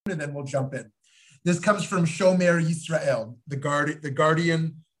and then we'll jump in. This comes from Shomer Yisrael, the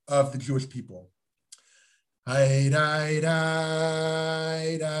guardian of the Jewish people.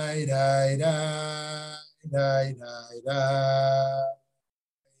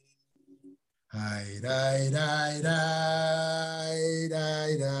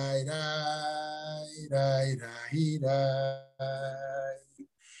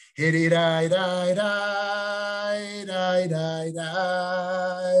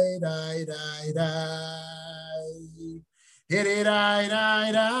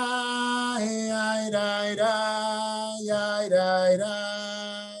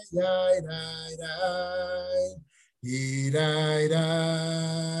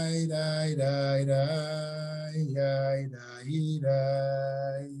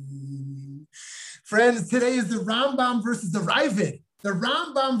 Friends, today is the Rambam versus the Ravid. The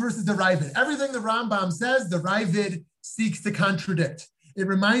Rambam versus the Ravid. Everything the Rambam says, the Ravid seeks to contradict. It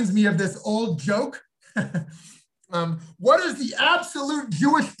reminds me of this old joke. What is the absolute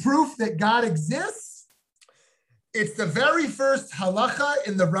Jewish proof that God exists? It's the very first halacha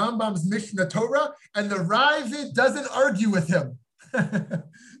in the Rambam's Mishnah Torah, and the Ravid doesn't argue with him.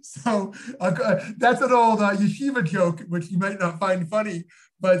 So that's an old yeshiva joke, which you might not find funny,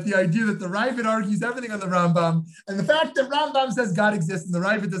 but the idea that the Ravid argues everything on the Rambam, and the fact that Rambam says God exists and the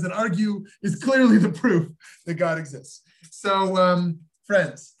Ravid doesn't argue is clearly the proof that God exists. So,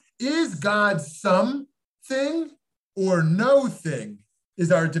 friends, is God something or no thing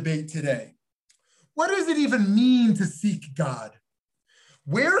is our debate today. What does it even mean to seek God?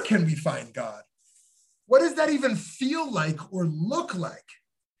 Where can we find God? What does that even feel like or look like?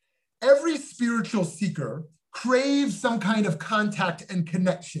 Every spiritual seeker craves some kind of contact and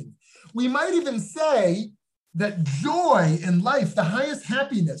connection. We might even say that joy in life, the highest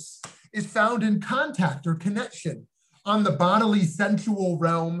happiness, is found in contact or connection on the bodily, sensual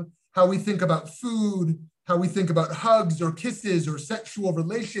realm, how we think about food, how we think about hugs or kisses or sexual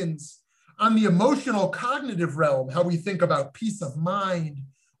relations. On the emotional, cognitive realm, how we think about peace of mind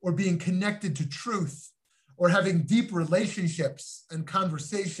or being connected to truth or having deep relationships and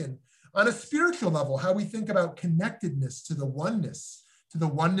conversation. On a spiritual level, how we think about connectedness to the oneness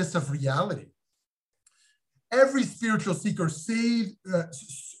of reality. Every spiritual seeker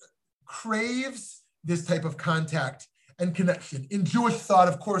craves this type of contact and connection. In Jewish thought,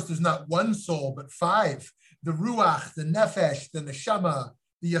 of course, there's not one soul, but five. The Ruach, the Nefesh, the Neshama,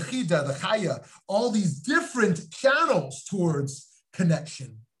 the Yechida, the Chaya, all these different channels towards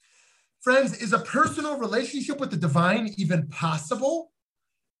connection. Friends, is a personal relationship with the divine even possible?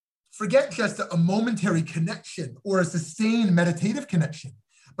 Forget just a momentary connection or a sustained meditative connection,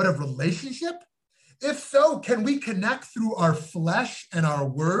 but a relationship? If so, can we connect through our flesh and our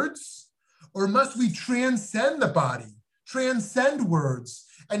words? Or must we transcend the body, transcend words,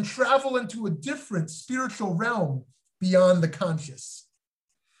 and travel into a different spiritual realm beyond the conscious?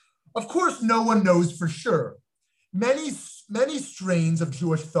 Of course, no one knows for sure. Many strains of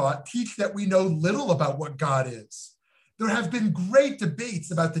Jewish thought teach that we know little about what God is. There have been great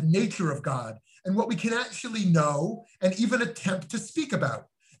debates about the nature of God and what we can actually know and even attempt to speak about.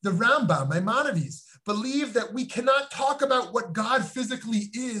 The Rambam, Maimonides, believe that we cannot talk about what God physically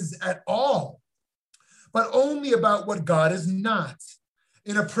is at all, but only about what God is not,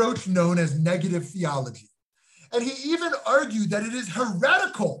 an approach known as negative theology. And he even argued that it is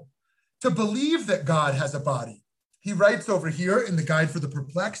heretical to believe that God has a body. He writes over here in the Guide for the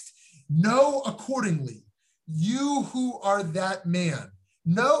Perplexed, "Know accordingly, you who are that man,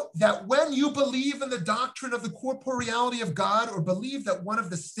 know that when you believe in the doctrine of the corporeality of God or believe that one of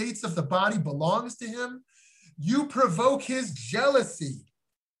the states of the body belongs to him, you provoke his jealousy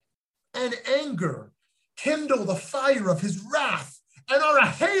and anger, kindle the fire of his wrath, and are a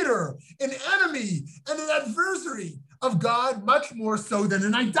hater, an enemy, and an adversary of God, much more so than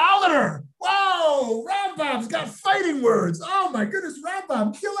an idolater." Whoa, Rambam's got fighting words. Oh my goodness,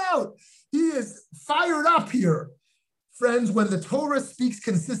 Rambam, chill out. He is fired up here. Friends, when the Torah speaks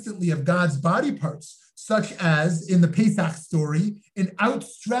consistently of God's body parts, such as in the Pesach story, an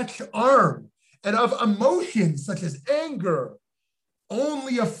outstretched arm, and of emotions such as anger,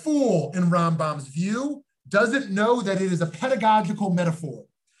 only a fool, in Rambam's view, doesn't know that it is a pedagogical metaphor.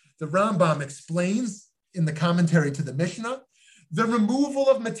 The Rambam explains in the commentary to the Mishnah, the removal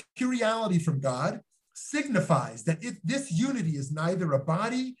of materiality from God signifies that this unity is neither a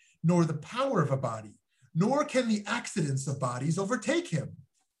body nor the power of a body, nor can the accidents of bodies overtake him,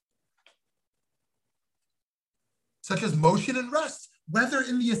 such as motion and rest, whether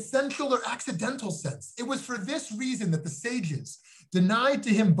in the essential or accidental sense. It was for this reason that the sages denied to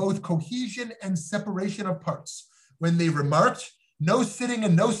him both cohesion and separation of parts, when they remarked no sitting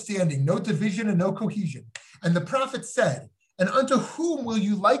and no standing, no division and no cohesion. And the prophet said, and unto whom will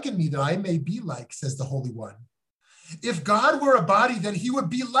you liken me that I may be like, says the Holy One. If God were a body, then he would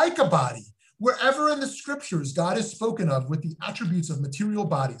be like a body. Wherever in the scriptures God is spoken of with the attributes of material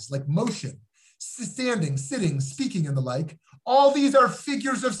bodies, like motion, standing, sitting, speaking, and the like, all these are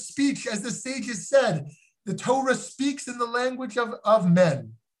figures of speech, as the sages said. The Torah speaks in the language of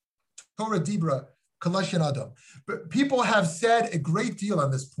men. Torah Dibra, Kalashon Adam. But people have said a great deal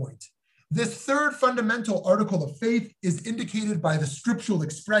on this point. This third fundamental article of faith is indicated by the scriptural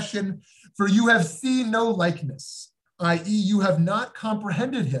expression, for you have seen no likeness, i.e., you have not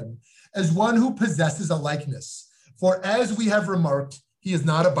comprehended him as one who possesses a likeness. For as we have remarked, he is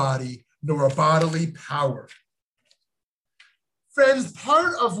not a body, nor a bodily power. Friends,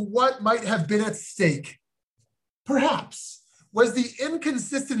 part of what might have been at stake, perhaps, was the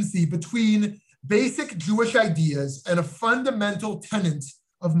inconsistency between basic Jewish ideas and a fundamental tenet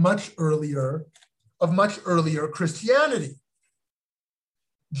of much earlier Christianity.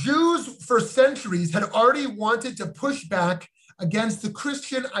 Jews for centuries had already wanted to push back against the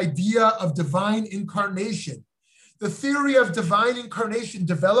Christian idea of divine incarnation. The theory of divine incarnation,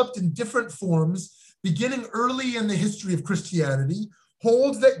 developed in different forms beginning early in the history of Christianity,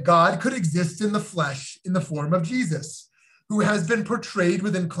 holds that God could exist in the flesh in the form of Jesus, who has been portrayed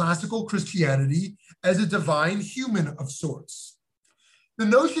within classical Christianity as a divine human of sorts. The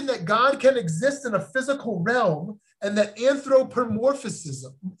notion that God can exist in a physical realm and that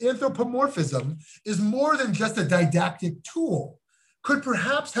anthropomorphism is more than just a didactic tool could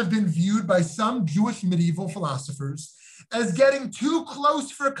perhaps have been viewed by some Jewish medieval philosophers as getting too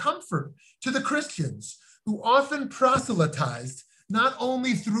close for comfort to the Christians, who often proselytized not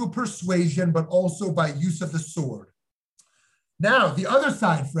only through persuasion, but also by use of the sword. Now, the other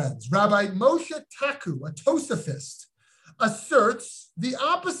side, friends, Rabbi Moshe Taku, a Tosafist, asserts the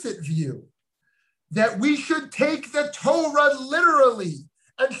opposite view, that we should take the Torah literally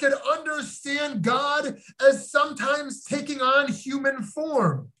and should understand God as sometimes taking on human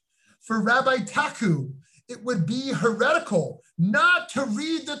form. For Rabbi Taku, it would be heretical not to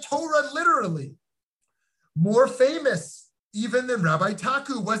read the Torah literally. More famous even than Rabbi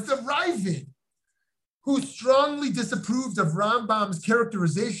Taku was the Ravid, who strongly disapproved of Rambam's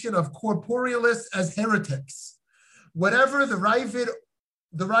characterization of corporealists as heretics. Whatever the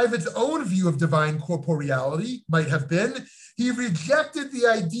Ravid's own view of divine corporeality might have been, he rejected the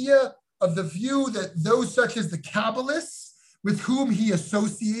idea of the view that those such as the Kabbalists with whom he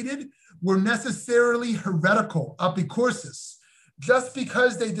associated were necessarily heretical, apicorsis, just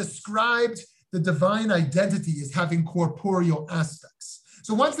because they described the divine identity as having corporeal aspects.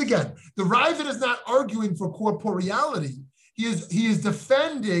 So once again, the Ravid is not arguing for corporeality. He is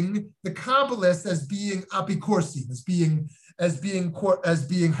defending the Kabbalists as being apicorsim, as being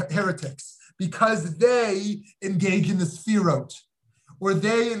heretics, because they engage in the sphirot, or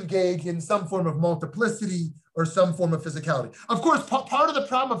they engage in some form of multiplicity or some form of physicality. Of course, part of the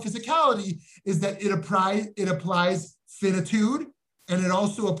problem of physicality is that it applies finitude, and it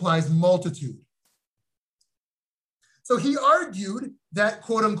also applies multitude. So he argued that,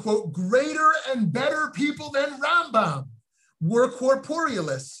 quote unquote, greater and better people than Rambam were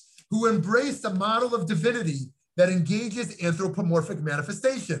corporealists who embraced a model of divinity that engages anthropomorphic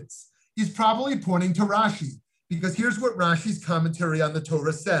manifestations. He's probably pointing to Rashi, because here's what Rashi's commentary on the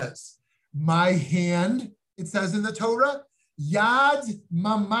Torah says. My hand, it says in the Torah, yad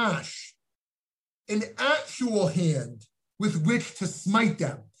mamash, an actual hand with which to smite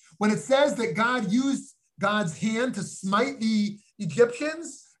them. When it says that God used God's hand to smite the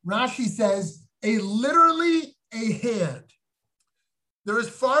Egyptians, Rashi says literally a hand. There is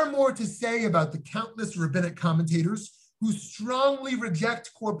far more to say about the countless rabbinic commentators who strongly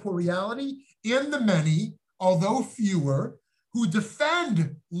reject corporeality, and the many, although fewer, who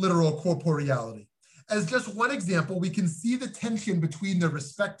defend literal corporeality. As just one example, we can see the tension between their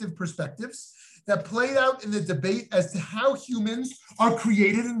respective perspectives that played out in the debate as to how humans are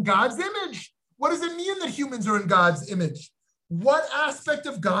created in God's image. What does it mean that humans are in God's image? What aspect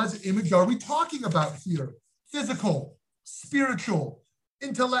of God's image are we talking about here? Physical, spiritual,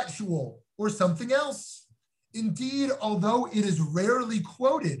 intellectual, or something else? Indeed, although it is rarely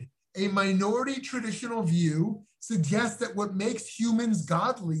quoted, a minority traditional view suggests that what makes humans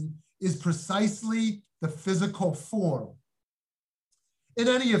godly is precisely the physical form. In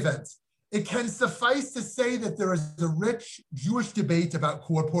any event, it can suffice to say that there is a rich Jewish debate about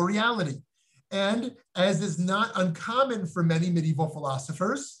corporeality. And as is not uncommon for many medieval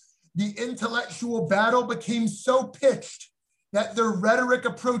philosophers, the intellectual battle became so pitched that their rhetoric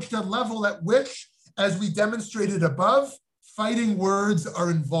approached a level at which, as we demonstrated above, fighting words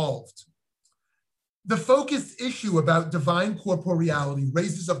are involved. The focused issue about divine corporeality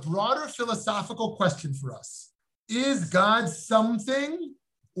raises a broader philosophical question for us. Is God something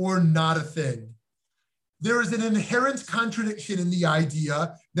or not a thing? There is an inherent contradiction in the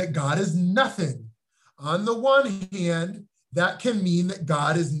idea that God is nothing. On the one hand, that can mean that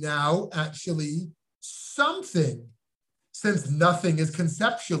God is now actually something, since nothing is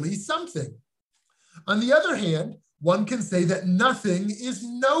conceptually something. On the other hand, one can say that nothing is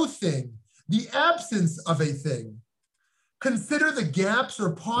no thing, the absence of a thing. Consider the gaps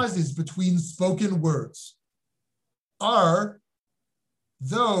or pauses between spoken words. Are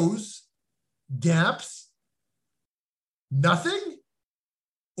those gaps nothing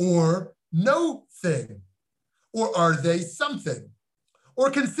or no thing? Or are they something?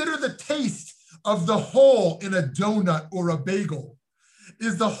 Or consider the taste of the hole in a donut or a bagel.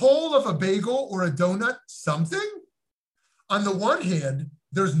 Is the whole of a bagel or a donut something? On the one hand,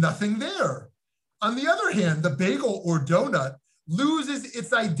 there's nothing there. On the other hand, the bagel or donut loses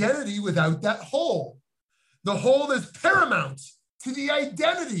its identity without that hole. The hole is paramount to the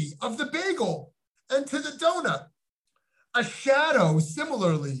identity of the bagel and to the donut. A shadow,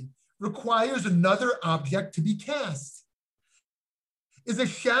 similarly, requires another object to be cast. Is a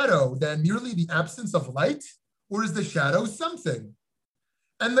shadow then merely the absence of light, or is the shadow something?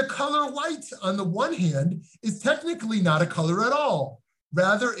 And the color white, on the one hand, is technically not a color at all.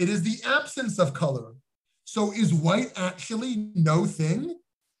 Rather, it is the absence of color. So is white actually no thing?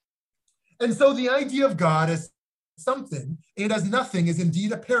 And so the idea of God as something and as nothing is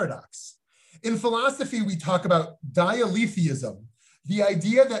indeed a paradox. In philosophy, we talk about dialetheism, the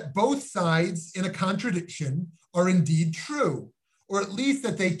idea that both sides in a contradiction are indeed true, or at least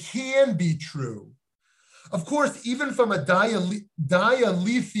that they can be true. Of course, even from a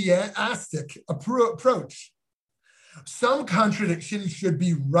dialetheistic approach, some contradictions should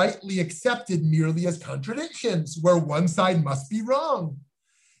be rightly accepted merely as contradictions, where one side must be wrong.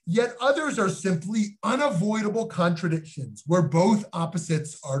 Yet others are simply unavoidable contradictions, where both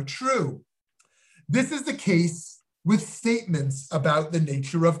opposites are true. This is the case with statements about the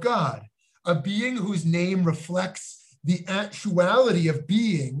nature of God, a being whose name reflects the actuality of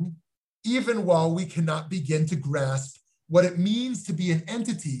being, even while we cannot begin to grasp what it means to be an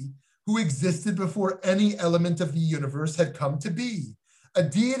entity who existed before any element of the universe had come to be, a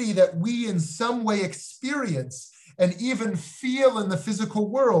deity that we in some way experience and even feel in the physical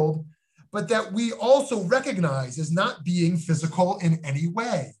world, but that we also recognize as not being physical in any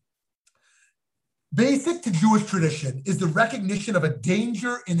way. Basic to Jewish tradition is the recognition of a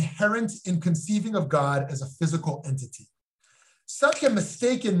danger inherent in conceiving of God as a physical entity. Such a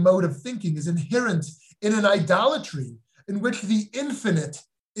mistaken mode of thinking is inherent in an idolatry in which the infinite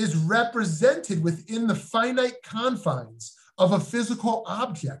is represented within the finite confines of a physical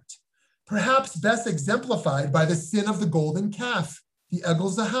object, perhaps best exemplified by the sin of the golden calf, the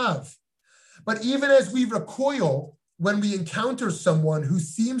Egel Zahav. But even as we recoil when we encounter someone who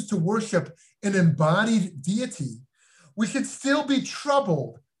seems to worship an embodied deity, we should still be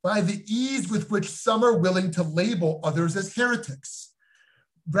troubled by the ease with which some are willing to label others as heretics.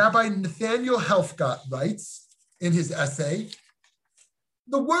 Rabbi Nathaniel Helfgott writes in his essay,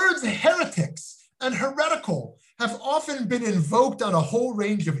 the words heretics and heretical have often been invoked on a whole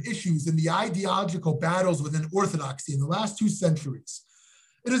range of issues in the ideological battles within Orthodoxy in the last 2 centuries.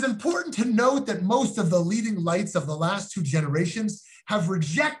 It is important to note that most of the leading lights of the last 2 generations have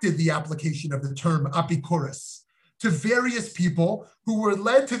rejected the application of the term apikoros to various people who were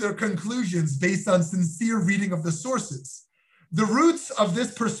led to their conclusions based on sincere reading of the sources. The roots of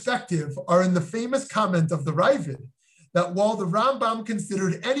this perspective are in the famous comment of the Ravid that while the Rambam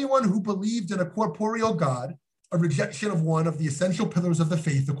considered anyone who believed in a corporeal God a rejection of one of the essential pillars of the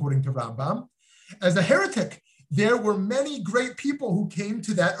faith, according to Rambam, as a heretic, there were many great people who came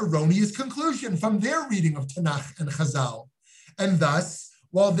to that erroneous conclusion from their reading of Tanakh and Chazal. And thus,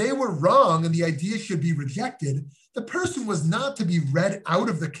 while they were wrong and the idea should be rejected, the person was not to be read out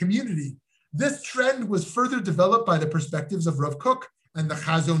of the community. This trend was further developed by the perspectives of Rav Kook and the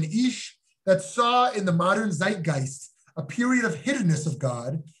Chazon Ish that saw in the modern zeitgeist a period of hiddenness of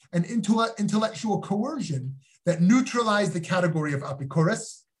God and intellectual coercion that neutralized the category of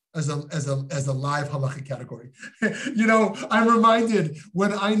apikoros as a live halachic category. You know, I'm reminded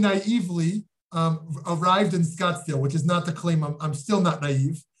when I naively arrived in Scottsdale, which is not to claim I'm still not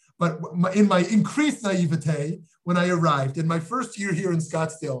naive, but in my increased naivete, when I arrived in my first year here in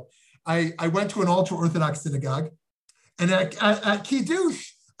Scottsdale, I went to an ultra-Orthodox synagogue, and at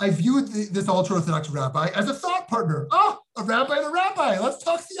Kiddush, I viewed this ultra-Orthodox rabbi as a thought partner. Oh, a rabbi and a rabbi. Let's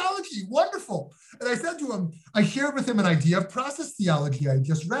talk theology. Wonderful. And I said to him, I shared with him an idea of process theology I had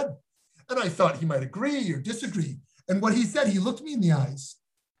just read. And I thought he might agree or disagree. And what he said, he looked me in the eyes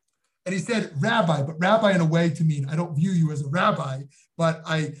and he said, rabbi, but rabbi in a way to mean, I don't view you as a rabbi, but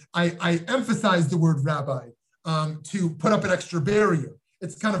I emphasize the word rabbi to put up an extra barrier.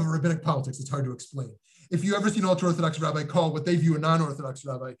 It's kind of a rabbinic politics. It's hard to explain. If you ever see an ultra-Orthodox rabbi call what they view a non-Orthodox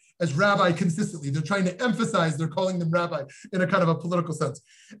rabbi as rabbi consistently, they're trying to emphasize they're calling them rabbi in a kind of a political sense.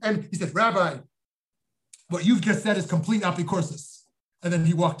 And he said, rabbi, what you've just said is complete apicorsis. And then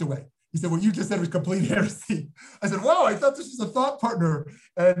he walked away. He said, what you just said was complete heresy. I said, wow, I thought this was a thought partner.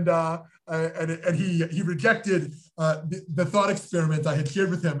 And he rejected the thought experiment I had shared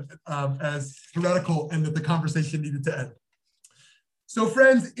with him as heretical and that the conversation needed to end. So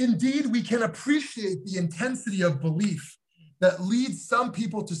friends, indeed, we can appreciate the intensity of belief that leads some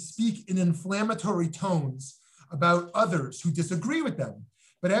people to speak in inflammatory tones about others who disagree with them.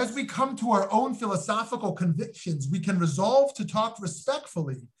 But as we come to our own philosophical convictions, we can resolve to talk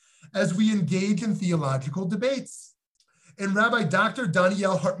respectfully as we engage in theological debates. In Rabbi Dr.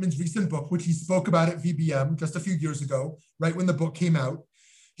 Daniel Hartman's recent book, which he spoke about at VBM just a few years ago, right when the book came out,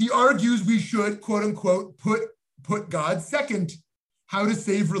 he argues we should, quote unquote, put God second. How to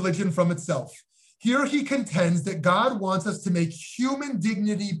save religion from itself. Here he contends that God wants us to make human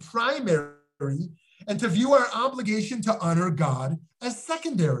dignity primary and to view our obligation to honor God as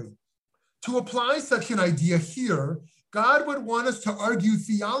secondary. To apply such an idea here, God would want us to argue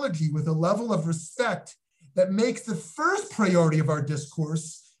theology with a level of respect that makes the first priority of our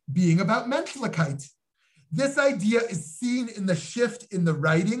discourse being about Menschlichkeit. This idea is seen in the shift in the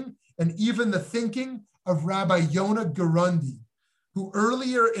writing and even the thinking of Rabbi Yonah Gerundi, who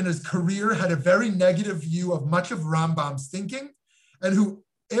earlier in his career had a very negative view of much of Rambam's thinking, and who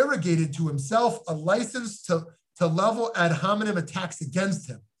arrogated to himself a license to level ad hominem attacks against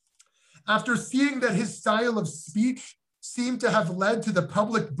him. After seeing that his style of speech seemed to have led to the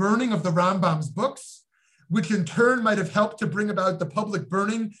public burning of the Rambam's books, which in turn might have helped to bring about the public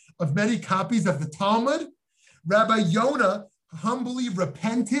burning of many copies of the Talmud, Rabbi Yonah humbly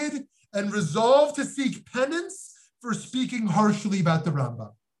repented and resolved to seek penance for speaking harshly about the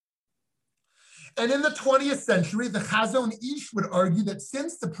Rambam. And in the 20th century, the Chazon Ish would argue that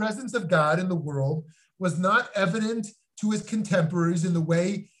since the presence of God in the world was not evident to his contemporaries in the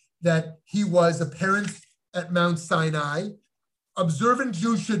way that he was apparent at Mount Sinai, observant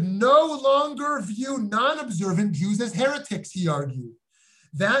Jews should no longer view non-observant Jews as heretics, he argued.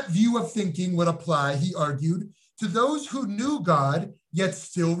 That view of thinking would apply, he argued, to those who knew God, yet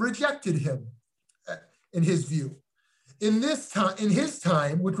still rejected him, in his view. In his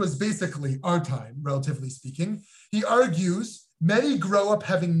time, which was basically our time, relatively speaking, he argues many grow up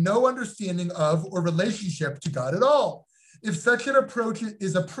having no understanding of or relationship to God at all. If such an approach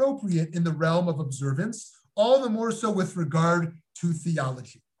is appropriate in the realm of observance, all the more so with regard to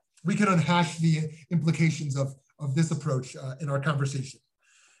theology. We can unhash the implications of this approach in our conversation.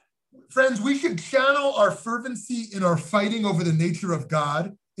 Friends, we should channel our fervency in our fighting over the nature of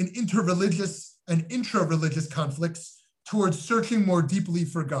God in interreligious and intra-religious conflicts towards searching more deeply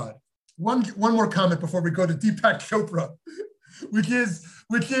for God. One more comment before we go to Deepak Chopra, which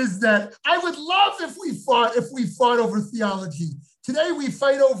is that I would love if we fought over theology. Today we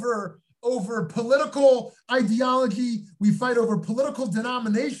fight over political ideology, we fight over political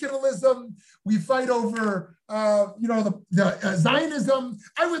denominationalism, we fight over Zionism.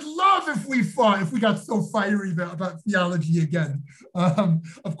 I would love if we got so fiery about theology again,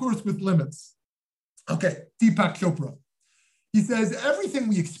 of course with limits. Okay, Deepak Chopra. He says, everything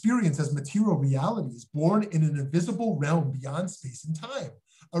we experience as material reality is born in an invisible realm beyond space and time,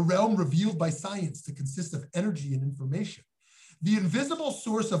 a realm revealed by science to consist of energy and information. The invisible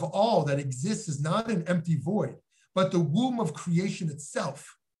source of all that exists is not an empty void, but the womb of creation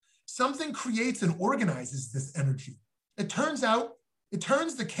itself. Something creates and organizes this energy. It turns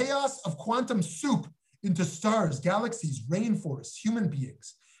the chaos of quantum soup into stars, galaxies, rainforests, human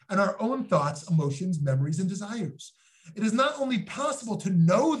beings, and our own thoughts, emotions, memories, and desires. It is not only possible to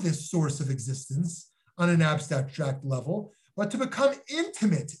know this source of existence on an abstract level, but to become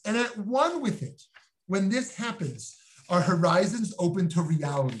intimate and at one with it. When this happens, our horizons open to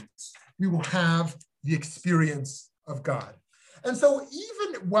realities. We will have the experience of God. And so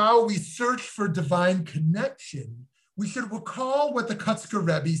even while we search for divine connection, we should recall what the Kutzker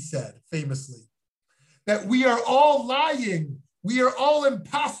Rebbe said famously, that we are all lying. We are all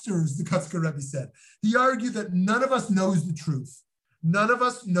imposters, the Kutzker Rebbe said. He argued that none of us knows the truth. None of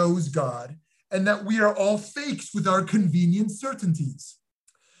us knows God, and that we are all fakes with our convenient certainties.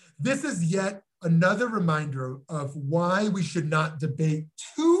 This is yet another reminder of why we should not debate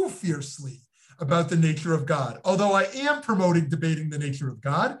too fiercely about the nature of God. Although I am promoting debating the nature of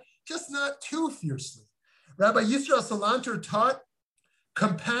God, just not too fiercely. Rabbi Yisrael Salanter taught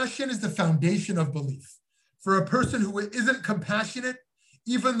compassion is the foundation of belief. For a person who isn't compassionate,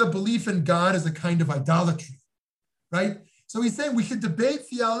 even the belief in God is a kind of idolatry, right? So he's saying we should debate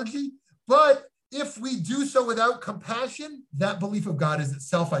theology, but if we do so without compassion, that belief of God is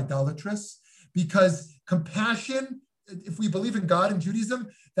itself idolatrous, because compassion, if we believe in God in Judaism,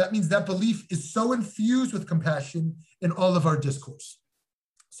 that means that belief is so infused with compassion in all of our discourse.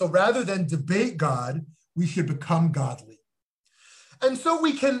 So rather than debate God, we should become godly. And so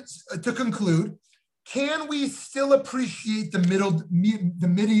we can, to conclude, can we still appreciate the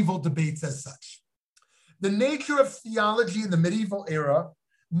medieval debates as such? The nature of theology in the medieval era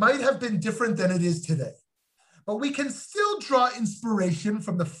might have been different than it is today, but we can still draw inspiration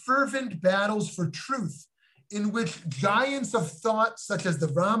from the fervent battles for truth in which giants of thought such as the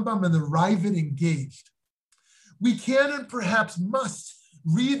Rambam and the Ravid engaged. We can and perhaps must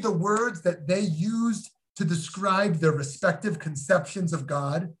read the words that they used to describe their respective conceptions of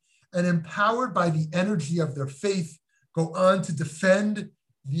God, and empowered by the energy of their faith, go on to defend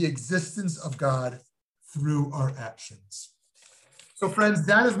the existence of God through our actions. So friends,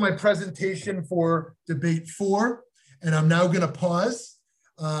 that is my presentation for debate 4, and I'm now going to pause.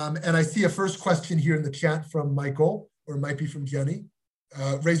 And I see a first question here in the chat from Michael, or it might be from Jenny.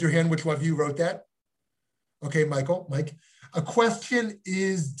 Raise your hand, which one of you wrote that? Okay, Mike. A question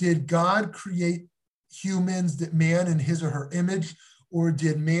is, did God create humans, did man in his or her image, or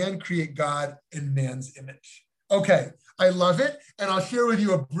did man create God in man's image? Okay, I love it. And I'll share with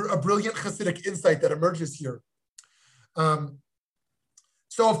you a brilliant Hasidic insight that emerges here.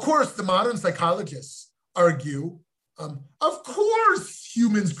 So of course, the modern psychologists argue, of course,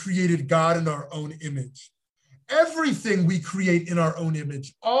 humans created God in our own image. Everything we create in our own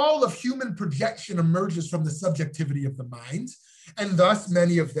image, all of human projection emerges from the subjectivity of the mind. And thus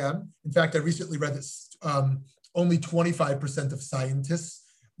many of them, in fact, I recently read that only 25% of scientists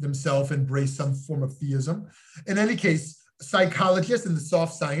themselves embrace some form of theism. In any case, psychologists in the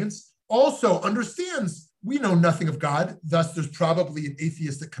soft science also understands we know nothing of God, thus there's probably an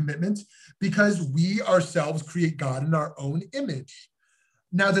atheistic commitment because we ourselves create God in our own image.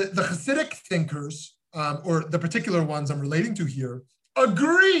 Now, the Hasidic thinkers, or the particular ones I'm relating to here,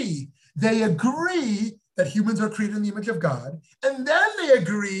 agree. They agree that humans are created in the image of God, and then they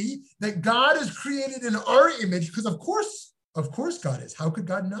agree that God is created in our image, because of course God is. How could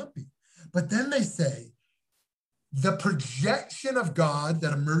God not be? But then they say, the projection of God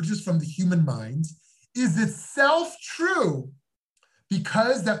that emerges from the human mind is itself true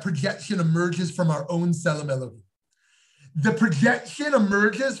because that projection emerges from our own Tselem Elohim. The projection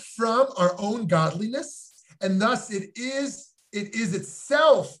emerges from our own godliness, and thus it is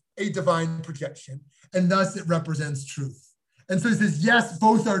itself a divine projection, and thus it represents truth. And so he says, yes,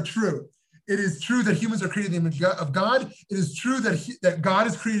 both are true. It is true that humans are created in the image of God. It is true that God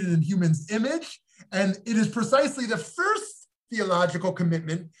is created in humans' image, and it is precisely the first theological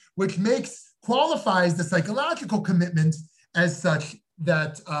commitment which qualifies the psychological commitment as such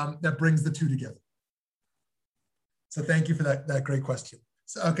that brings the two together. So thank you for that great question.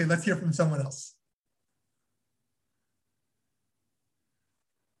 So, okay, let's hear from someone else.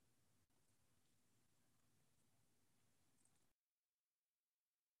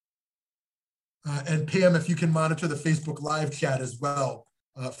 And Pam, if you can monitor the Facebook Live chat as well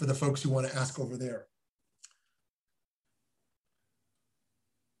for the folks who want to ask over there.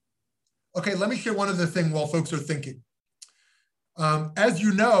 Okay, let me share one other thing while folks are thinking. As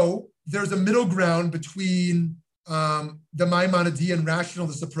you know, there's a middle ground between the Maimonidean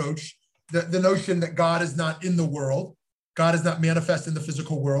rationalist approach, the notion that God is not in the world, God is not manifest in the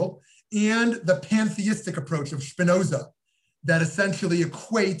physical world, and the pantheistic approach of Spinoza that essentially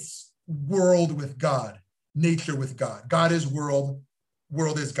equates world with God, nature with God. God is world,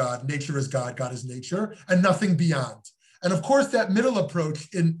 world is God, nature is God, God is nature, and nothing beyond. And of course, that middle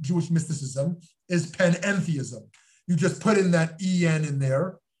approach in Jewish mysticism is panentheism. You just put in that en in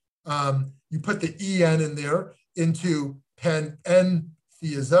there. You put the en in there into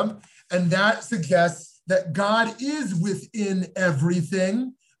panentheism, and that suggests that God is within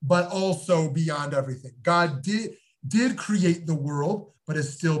everything, but also beyond everything. God did create the world, but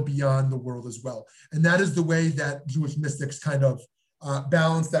is still beyond the world as well. And that is the way that Jewish mystics kind of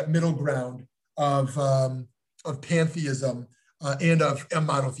balance that middle ground of pantheism and of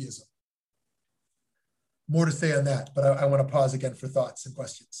monotheism. More to say on that, but I want to pause again for thoughts and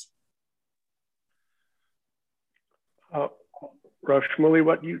questions. Rav Shmuley,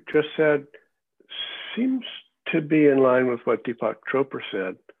 what you just said seems to be in line with what Deepak Chopra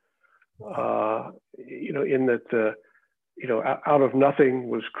said, in that, out of nothing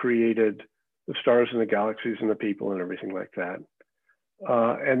was created the stars and the galaxies and the people and everything like that.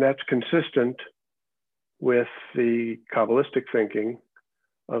 And that's consistent with the Kabbalistic thinking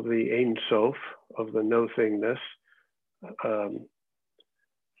of the Ein Sof, of the no-thingness,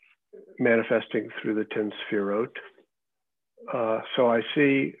 manifesting through the 10 Sefirot. So I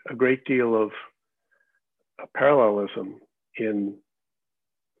see a great deal of parallelism in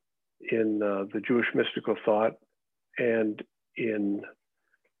the Jewish mystical thought and in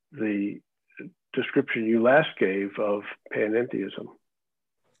the description you last gave of panentheism.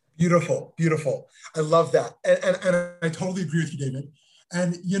 Beautiful, beautiful. I love that. And I totally agree with you, David.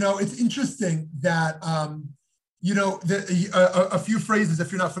 And, it's interesting that, a few phrases,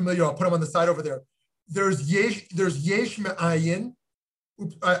 if you're not familiar, I'll put them on the side over there. There's yesh me'ayin.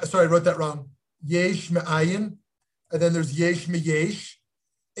 Sorry, I wrote that wrong. Yesh me'ayin. And then there's yesh me'yesh.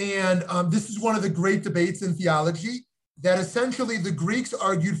 And this is one of the great debates in theology, that essentially the Greeks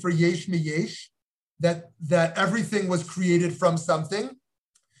argued for yesh me'yesh, that everything was created from something.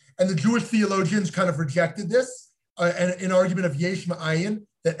 And the Jewish theologians kind of rejected this, an argument of yesh me'ayin,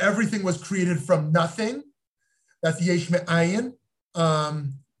 that everything was created from nothing. That's yesh me'ayin.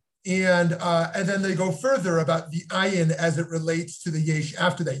 And then they go further about the ayin as it relates to the yesh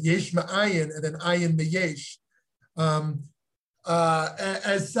after that. Yesh me'ayin and then ayin me'yesh.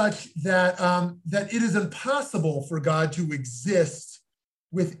 As such that it is impossible for God to exist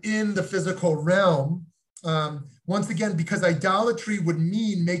within the physical realm. Once again, because idolatry would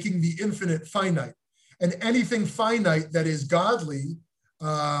mean making the infinite finite. And anything finite that is godly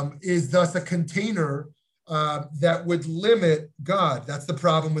is thus a container that would limit God. That's the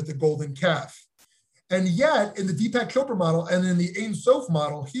problem with the golden calf. And yet, in the Deepak Chopra model and in the Ein Sof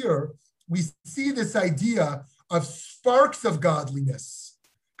model here, we see this idea of sparks of godliness,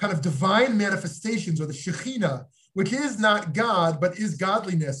 kind of divine manifestations, or the Shekhinah, which is not God, but is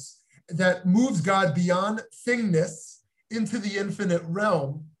godliness, that moves God beyond thingness into the infinite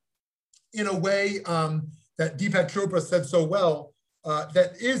realm in a way that Deepak Chopra said so well,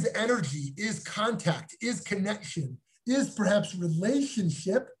 that is energy, is contact, is connection, is perhaps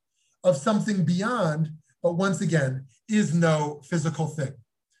relationship of something beyond, but once again, is no physical thing.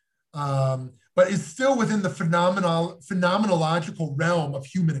 But is still within the phenomenological realm of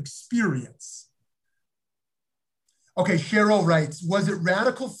human experience. Okay, Cheryl writes, was it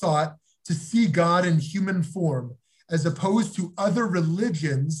radical thought to see God in human form as opposed to other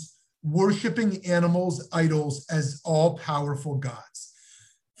religions worshiping animals, idols as all-powerful gods?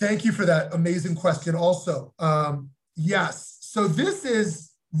 Thank you for that amazing question also. Yes, so this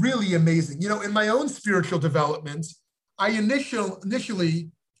is really amazing. In my own spiritual development, I initially,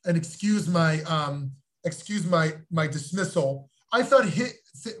 and excuse my dismissal, I thought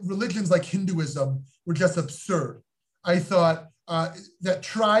religions like Hinduism were just absurd. I thought that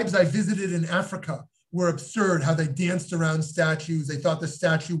tribes I visited in Africa were absurd, how they danced around statues. They thought the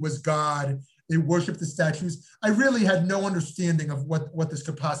statue was God. They worshiped the statues. I really had no understanding of what this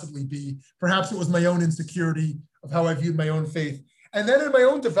could possibly be. Perhaps it was my own insecurity of how I viewed my own faith. And then in my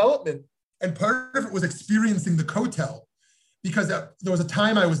own development, and part of it was experiencing the Kotel, because there was a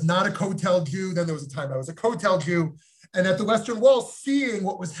time I was not a Kotel Jew, then there was a time I was a Kotel Jew. And at the Western Wall, seeing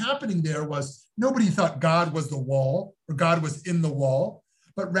what was happening there was nobody thought God was the wall or God was in the wall,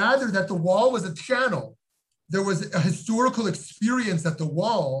 but rather that the wall was a channel. There was a historical experience at the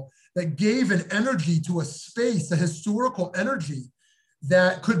wall that gave an energy to a space, a historical energy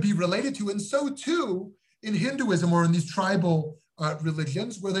that could be related to. And so too in Hinduism or in these tribal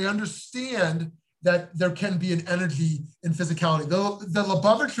religions, where they understand that there can be an energy in physicality. The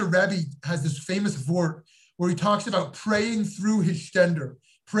Lubavitcher Rebbe has this famous vort where he talks about praying through his stender,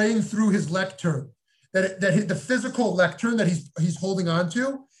 praying through his lectern, that the physical lectern that he's holding on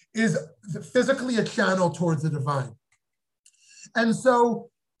to is physically a channel towards the divine. And so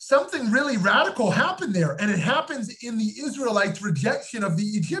something really radical happened there, and it happens in the Israelites' rejection of the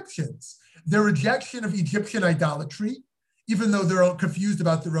Egyptians, their rejection of Egyptian idolatry, even though they're all confused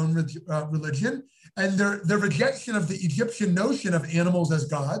about their own religion, and their rejection of the Egyptian notion of animals as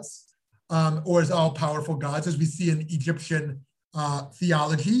gods, or as all-powerful gods, as we see in Egyptian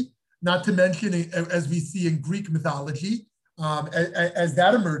theology, not to mention as we see in Greek mythology, as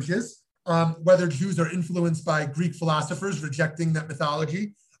that emerges, whether Jews are influenced by Greek philosophers rejecting that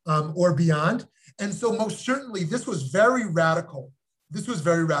mythology or beyond. And so most certainly this was very radical. This was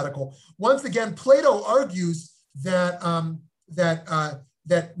very radical. Once again, Plato argues that,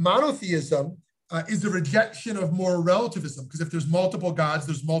 that monotheism is a rejection of moral relativism, because if there's multiple gods,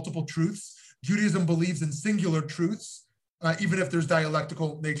 there's multiple truths, Judaism believes in singular truths, even if there's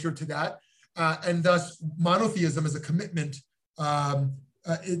dialectical nature to that. And thus, monotheism is a commitment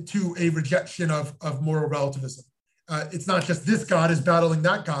to a rejection of moral relativism. It's not just this God is battling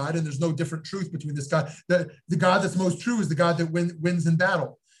that God, and there's no different truth between this God. The God that's most true is the God that wins in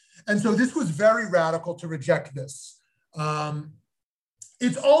battle. And so this was very radical to reject this.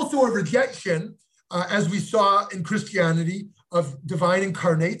 It's also a rejection, as we saw in Christianity, of divine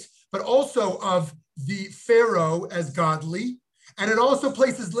incarnate, but also of the Pharaoh as godly. And it also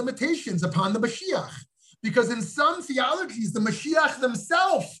places limitations upon the Mashiach, because in some theologies, the Mashiach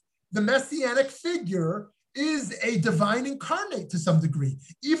themselves, the messianic figure, is a divine incarnate to some degree.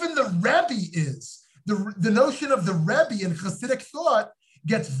 Even the Rebbe is. The notion of the Rebbe in Hasidic thought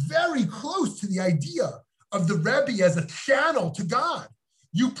gets very close to the idea of the Rebbe as a channel to God.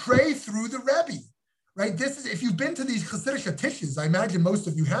 You pray through the Rebbe, right? This is, if you've been to these Hasidic tishes, I imagine most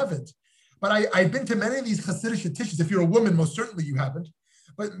of you haven't, but I've been to many of these Hasidic tishes. If you're a woman, most certainly you haven't.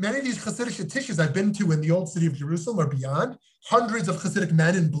 But many of these Hasidic tishes I've been to in the old city of Jerusalem or beyond, hundreds of Hasidic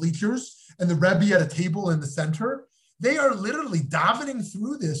men in bleachers and the Rebbe at a table in the center. They are literally davening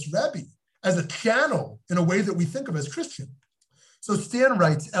through this Rebbe as a channel in a way that we think of as Christian. So Stan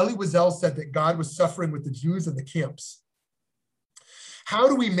writes, Elie Wiesel said that God was suffering with the Jews in the camps. How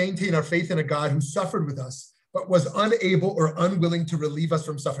do we maintain our faith in a God who suffered with us, but was unable or unwilling to relieve us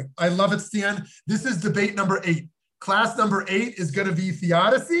from suffering? I love it, Stan. This is debate number 8. Class number 8 is going to be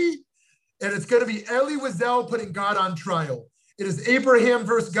theodicy, and it's going to be Elie Wiesel putting God on trial. It is Abraham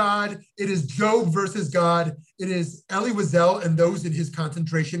versus God. It is Job versus God. It is Elie Wiesel and those in his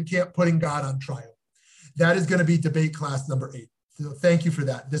concentration camp putting God on trial. That is going to be debate class number 8. So thank you for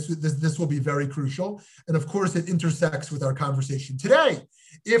that. This will be very crucial. And of course, it intersects with our conversation today.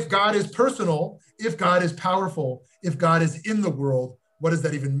 If God is personal, if God is powerful, if God is in the world, what does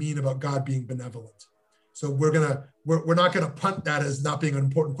that even mean about God being benevolent? So we're not gonna punt that as not being an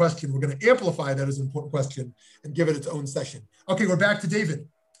important question. We're gonna amplify that as an important question and give it its own session. Okay, we're back to David.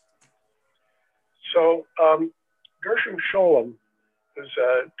 So Gershom Scholem was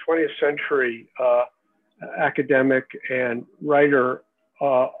a 20th century academic and writer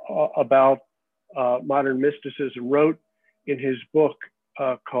about modern mysticism, wrote in his book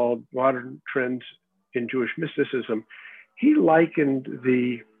called Modern Trends in Jewish Mysticism. He likened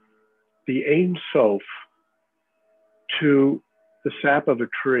the Ein Sof to the sap of a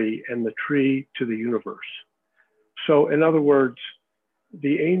tree and the tree to the universe. So in other words,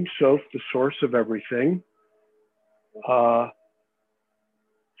 the Ein Sof, the source of everything,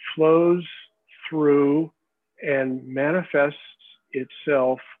 flows through and manifests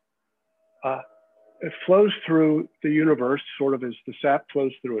itself. It flows through the universe, sort of as the sap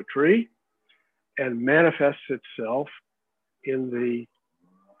flows through a tree, and manifests itself in the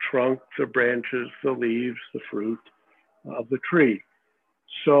trunk, the branches, the leaves, the fruit of the tree.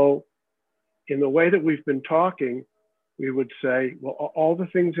 So in the way that we've been talking, we would say, well, all the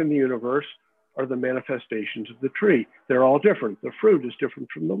things in the universe are the manifestations of the tree. They're all different. The fruit is different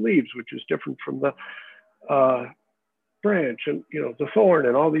from the leaves, which is different from the branch, and the thorn,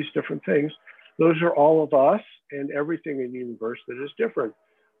 and all these different things. Those are all of us and everything in the universe that is different.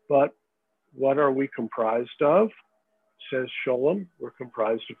 But what are we comprised of? Says Scholem, we're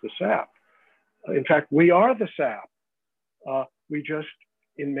comprised of the sap. In fact, we are the sap. We just,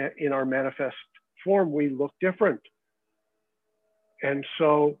 in our manifest form, we look different. And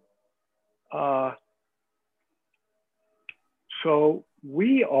so, so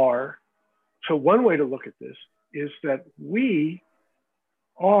one way to look at this is that we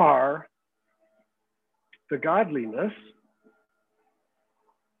are the godliness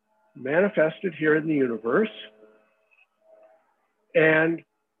manifested here in the universe, and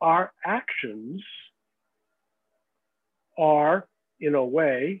our actions are, in a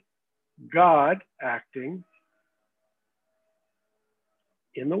way, God acting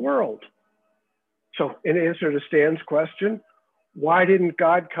in the world. So in answer to Stan's question, why didn't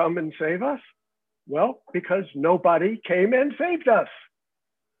God come and save us? Well, because nobody came and saved us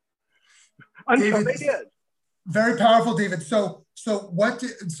until they did. Very powerful, David. So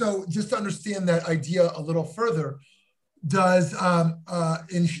just to understand that idea a little further, does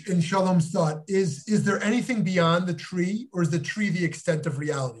in Sholem's thought, is there anything beyond the tree, or is the tree the extent of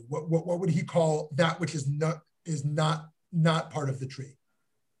reality? What would he call that which is not part of the tree?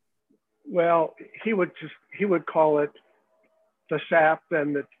 Well, he would call it the sap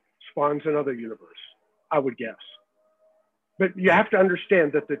then that spawns another universe, I would guess. But you have to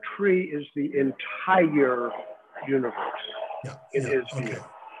understand that the tree is the entire universe in his view.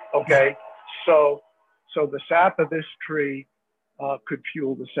 Okay, so the sap of this tree could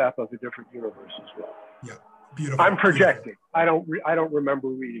fuel the sap of a different universe as well. Yeah, beautiful. I'm projecting. Beautiful. I don't remember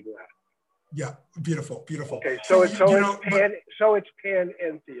reading that. Yeah, beautiful. Okay, so it's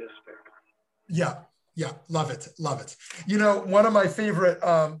panentheistic. Yeah, love it. One of my favorite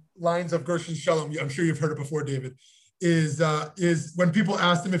lines of Gershon Shalom, I'm sure you've heard it before, David, is when people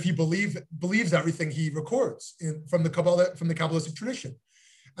ask him if he believes everything he records from the Kabbalistic tradition,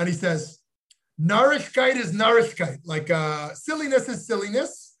 and he says, "Narishkeit is narishkeit, like silliness is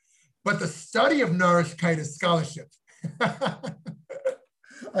silliness, but the study of narishkeit is scholarship."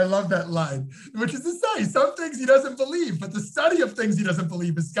 I love that line, which is to say, some things he doesn't believe, but the study of things he doesn't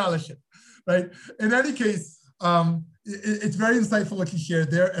believe is scholarship, right? In any case, it's very insightful what you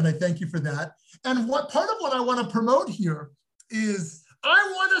shared there, and I thank you for that. And what part of what I want to promote here is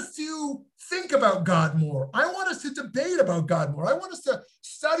I want us to think about God more. I want us to debate about God more. I want us to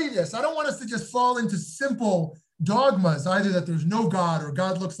study this. I don't want us to just fall into simple dogmas, either that there's no God or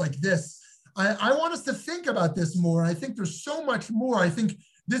God looks like this. I want us to think about this more. I think there's so much more. I think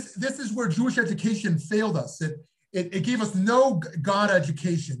this is where Jewish education failed us. It gave us no God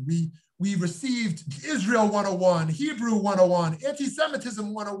education. We received Israel 101, Hebrew 101,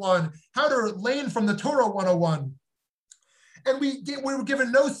 anti-Semitism 101, how to learn from the Torah 101. And we were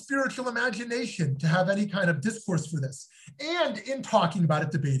given no spiritual imagination to have any kind of discourse for this. And in talking about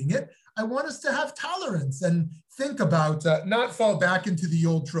it, debating it, I want us to have tolerance and think about, not fall back into the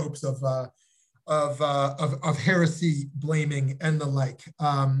old tropes of heresy, blaming, and the like.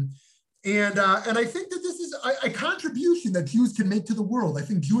 And I think that this is a contribution that Jews can make to the world. I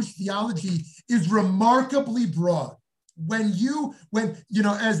think Jewish theology is remarkably broad. When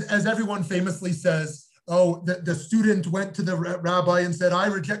as everyone famously says, oh, the student went to the rabbi and said, I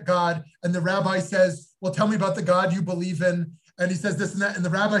reject God. And the rabbi says, well, tell me about the God you believe in. And he says this and that. And the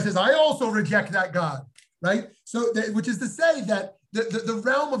rabbi says, I also reject that God, right? So, which is to say that the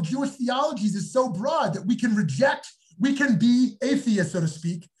realm of Jewish theologies is so broad that we can be atheists, so to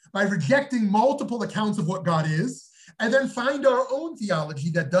speak, by rejecting multiple accounts of what God is, and then find our own theology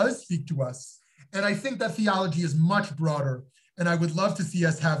that does speak to us. And I think that theology is much broader. And I would love to see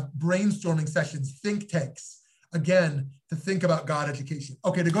us have brainstorming sessions, think tanks, again, to think about God education.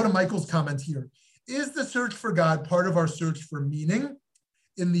 Okay, to go to Michael's comment here. Is the search for God part of our search for meaning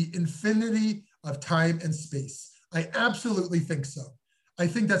in the infinity of time and space? I absolutely think so. I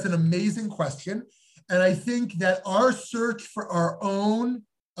think that's an amazing question. And I think that our search for our own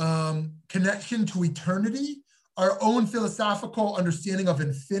connection to eternity, our own philosophical understanding of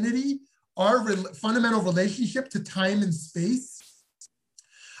infinity, our fundamental relationship to time and space,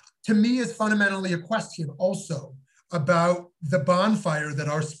 to me is fundamentally a question also about the bonfire that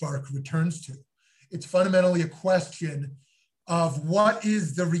our spark returns to. It's fundamentally a question of what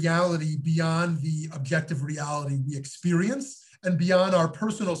is the reality beyond the objective reality we experience and beyond our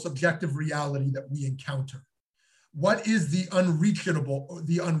personal subjective reality that we encounter. What is the unreachable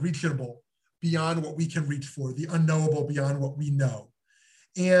beyond what we can reach for, the unknowable beyond what we know?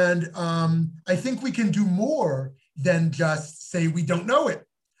 And I think we can do more than just say we don't know it.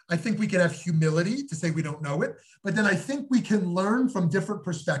 I think we can have humility to say we don't know it, but then I think we can learn from different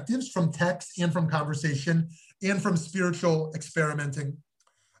perspectives, from text and from conversation and from spiritual experimenting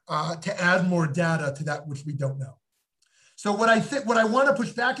to add more data to that which we don't know. So what I want to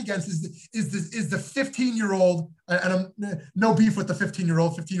push back against is the 15-year-old, and I'm no beef with the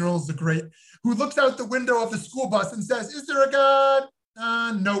 15-year-old. 15-year-olds are great, who looks out the window of the school bus and says, "Is there a God?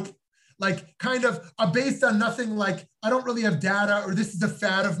 Nope." Like kind of based on nothing, like I don't really have data, or this is the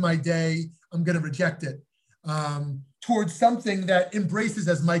fad of my day, I'm going to reject it. Towards something that embraces,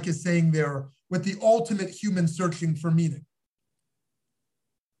 as Mike is saying there, with the ultimate human searching for meaning.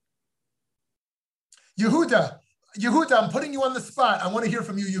 Yehuda, I'm putting you on the spot. I want to hear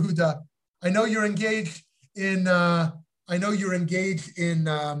from you, Yehuda. I know you're engaged in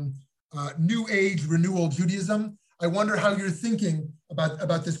New Age renewal Judaism. I wonder how you're thinking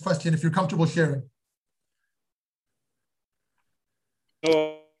about this question, if you're comfortable sharing.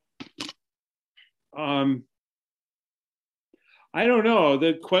 I don't know.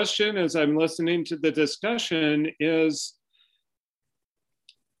 The question, as I'm listening to the discussion, is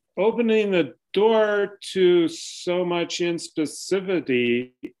opening the door to so much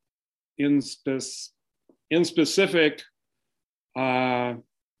inspecificity, in specific,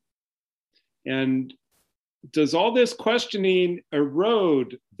 and does all this questioning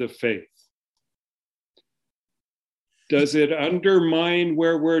erode the faith? Does it undermine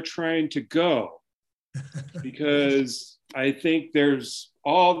where we're trying to go? Because I think there's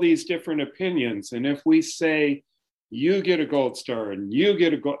all these different opinions. And if we say, you get a gold star and you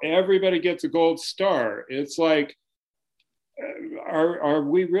get a gold, everybody gets a gold star, it's like, are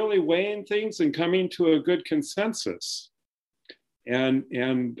we really weighing things and coming to a good consensus? And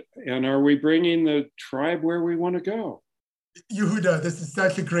are we bringing the tribe where we want to go? Yehuda, this is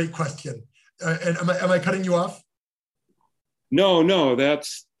such a great question. And am I cutting you off? No,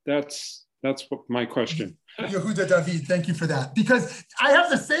 that's what my question. Yehuda David, thank you for that. Because I have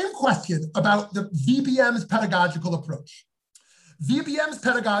the same question about the VBM's pedagogical approach. VBM's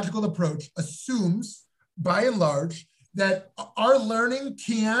pedagogical approach assumes, by and large, that our learning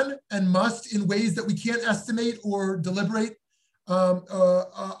can and must, in ways that we can't estimate or deliberate,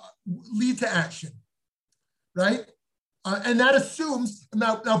 lead to action, right? And that assumes,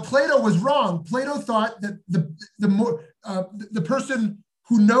 now Plato was wrong. Plato thought that the person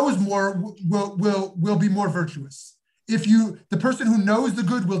who knows more will be more virtuous. The person who knows the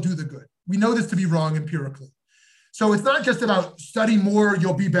good will do the good. We know this to be wrong empirically. So it's not just about study more,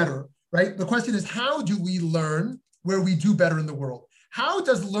 you'll be better, right? The question is, how do we learn where we do better in the world? How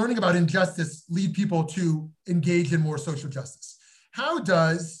does learning about injustice lead people to engage in more social justice? How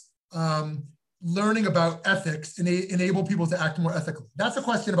does learning about ethics enable people to act more ethically? That's a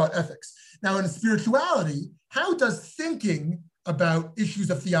question about ethics. Now, in spirituality, how does thinking about issues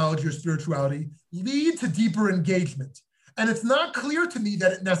of theology or spirituality lead to deeper engagement? And it's not clear to me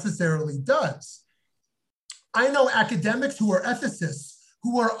that it necessarily does. I know academics who are ethicists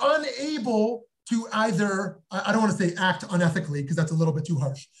who are unable to either, I don't want to say act unethically because that's a little bit too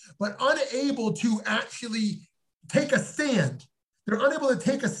harsh, but unable to actually take a stand. They're unable to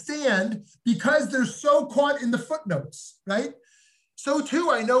take a stand because they're so caught in the footnotes, right? So too,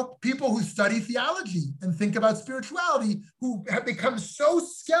 I know people who study theology and think about spirituality who have become so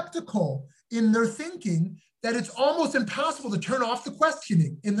skeptical in their thinking that it's almost impossible to turn off the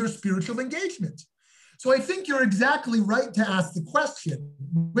questioning in their spiritual engagement. So I think you're exactly right to ask the question,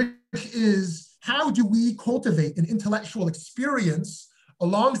 which is, how do we cultivate an intellectual experience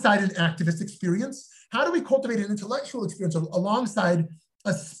alongside an activist experience? How do we cultivate an intellectual experience alongside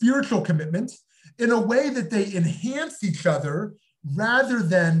a spiritual commitment in a way that they enhance each other rather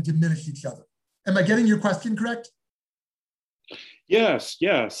than diminish each other? Am I getting your question correct? Yes.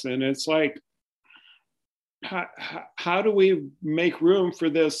 And it's like, how do we make room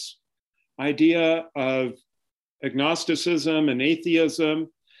for this idea of agnosticism and atheism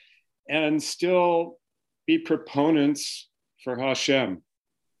and still be proponents for Hashem?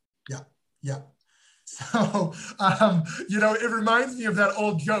 Yeah. So, it reminds me of that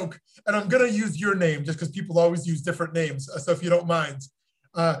old joke, and I'm going to use your name just because people always use different names. So if you don't mind,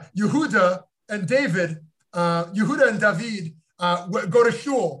 Yehuda and David go to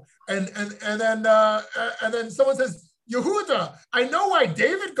shul, and then someone says, Yehuda, I know why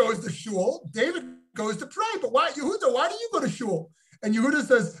David goes to shul. David goes to pray, but why, Yehuda, why do you go to shul? And Yehuda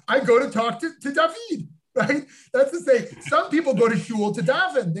says, I go to talk to David, right? That's to say, some people go to shul to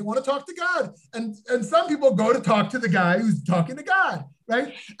daven. They want to talk to God. And some people go to talk to the guy who's talking to God,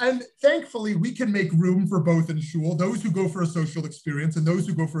 right? And thankfully, we can make room for both in shul, those who go for a social experience and those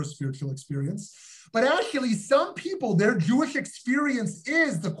who go for a spiritual experience. But actually, some people, their Jewish experience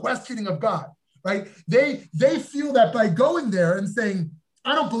is the questioning of God. Right? They feel that by going there and saying,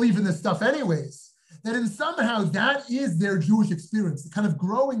 I don't believe in this stuff anyways, that in somehow that is their Jewish experience, kind of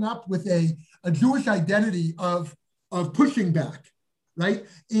growing up with a Jewish identity of pushing back, right?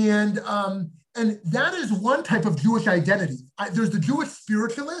 And that is one type of Jewish identity. There's the Jewish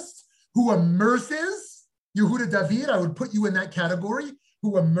spiritualist who immerses, Yehuda David, I would put you in that category,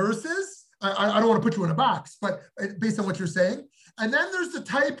 who immerses. I don't want to put you in a box, but based on what you're saying. And then there's the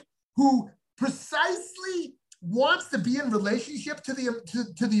type who precisely wants to be in relationship to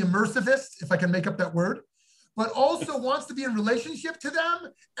the immersivist, if I can make up that word, but also wants to be in relationship to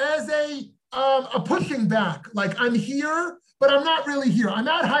them as a pushing back. Like, I'm here, but I'm not really here. I'm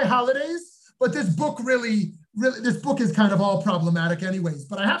at High Holidays, but this book this book is kind of all problematic anyways,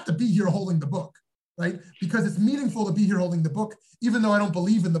 but I have to be here holding the book, right? Because it's meaningful to be here holding the book, even though I don't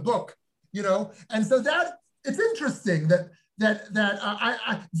believe in the book, And so that, it's interesting that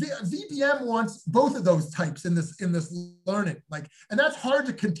VBM wants both of those types in this learning, and that's hard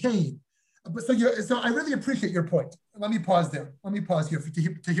to contain. But so I really appreciate your point. Let me pause there. Let me pause here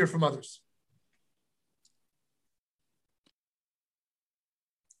to hear from others.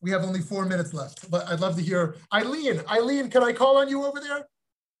 We have only 4 minutes left, but I'd love to hear Eileen. Eileen, can I call on you over there?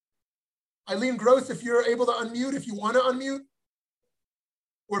 Eileen Gross, if you're able to unmute, if you want to unmute,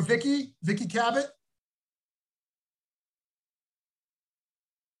 or Vicky Cabot.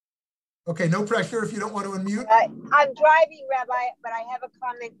 Okay, no pressure if you don't want to unmute. I'm driving, Rabbi, but I have a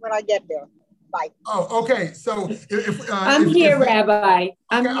comment when I get there. Bye. Oh, okay. So if I'm here, Rabbi.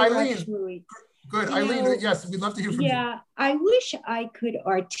 I'm here, Eileen, actually. Good. Eileen, yes, we'd love to hear from you. Yeah, I wish I could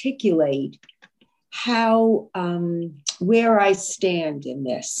articulate how, where I stand in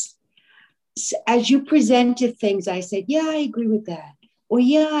this. As you presented things, I said, yeah, I agree with that. Or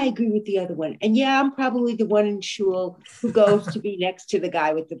yeah, I agree with the other one. And yeah, I'm probably the one in shul who goes to be next to the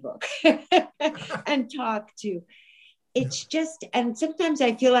guy with the book and talk to. It's just, and sometimes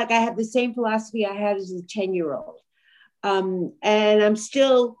I feel like I have the same philosophy I had as a 10-year-old. And I'm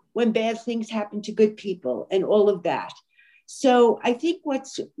still, when bad things happen to good people and all of that. So I think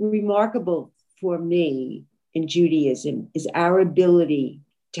what's remarkable for me in Judaism is our ability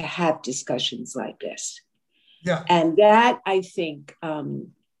to have discussions like this. Yeah. And that, I think that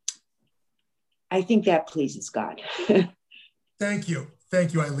pleases God. Thank you.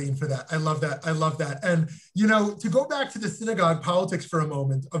 Thank you, Eileen, for that. I love that. I love that. And, you know, to go back to the synagogue politics for a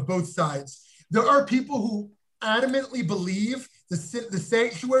moment of both sides, there are people who adamantly believe the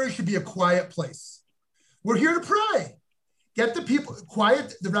sanctuary should be a quiet place. We're here to pray. Get the people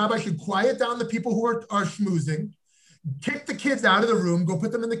quiet. The rabbi should quiet down the people who are schmoozing, kick the kids out of the room, go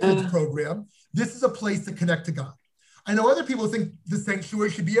put them in the kids program. This is a place to connect to God. I know other people think the sanctuary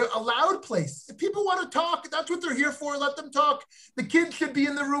should be a loud place. If people want to talk, that's what they're here for. Let them talk. The kids should be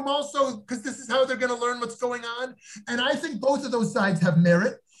in the room also, because this is how they're going to learn what's going on. And I think both of those sides have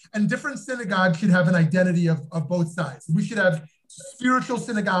merit, and different synagogues should have an identity of both sides. We should have spiritual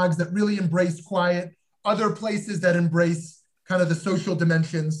synagogues that really embrace quiet, other places that embrace kind of the social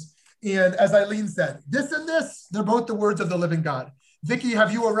dimensions. And as Eileen said, this and this, they're both the words of the living God. Vicki,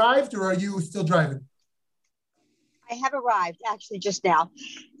 have you arrived or are you still driving? I have arrived actually just now.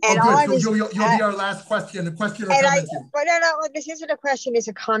 And oh, good. So you'll be our last question, a question or comment. But no, this isn't a question, it's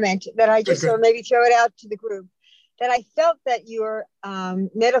a comment that I just, or maybe throw it out to the group, that I felt that your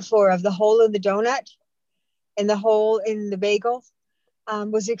metaphor of the hole in the donut and the hole in the bagel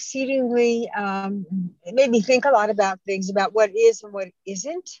was exceedingly, it made me think a lot about things, about what is and what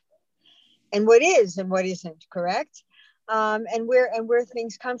isn't, and what is and what isn't, correct? And where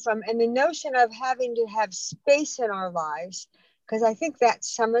things come from, and the notion of having to have space in our lives, because I think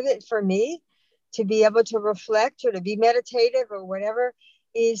that's some of it for me, to be able to reflect or to be meditative or whatever,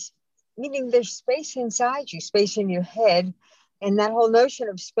 is meaning there's space inside you, space in your head, and that whole notion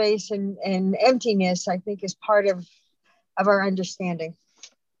of space and emptiness, I think, is part of our understanding.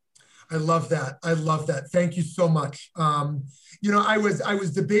 I love that. I love that. Thank you so much. You know, I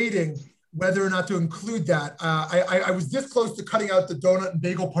was debating whether or not to include that. I was this close to cutting out the donut and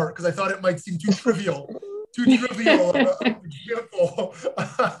bagel part because I thought it might seem too trivial of an example.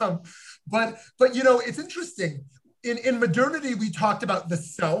 But you know, it's interesting. In modernity, we talked about the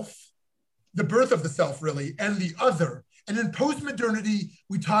self, the birth of the self, really, and the other. And in post-modernity,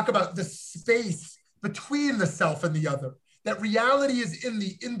 we talk about the space between the self and the other. That reality is in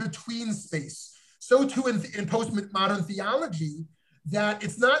the in-between space. So too in postmodern theology, that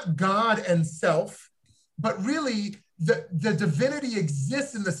it's not God and self, but really the divinity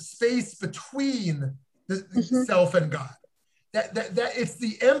exists in the space between the self and God. That it's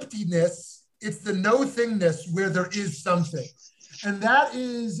the emptiness, it's the no-thingness where there is something. And that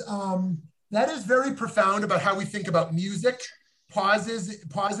is very profound about how we think about music,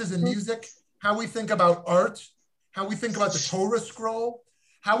 pauses in music, how we think about art, how we think about the Torah scroll,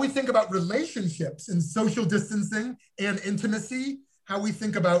 how we think about relationships and social distancing and intimacy, how we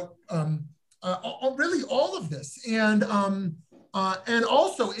think about really all of this, and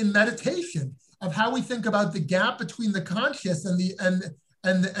also in meditation of how we think about the gap between the conscious and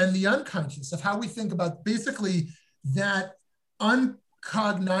the unconscious, of how we think about basically that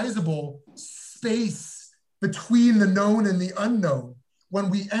uncognizable space between the known and the unknown when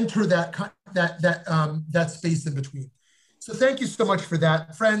we enter that space in between. So thank you so much for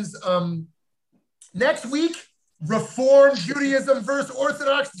that, friends. Next week, Reform Judaism versus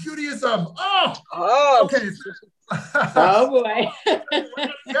Orthodox Judaism. Oh, okay. Oh boy.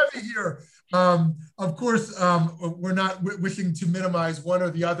 Heavy here. Of course, we're not wishing to minimize one or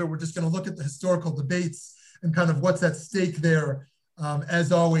the other. We're just going to look at the historical debates and kind of what's at stake there.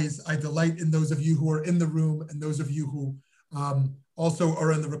 As always, I delight in those of you who are in the room and those of you who also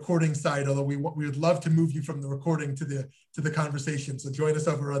are on the recording side, although we would love to move you from the recording to the conversation. So join us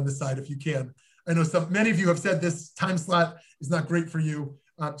over on this side if you can. I know many of you have said this time slot is not great for you.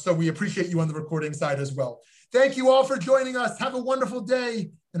 So we appreciate you on the recording side as well. Thank you all for joining us. Have a wonderful day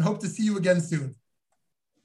and hope to see you again soon.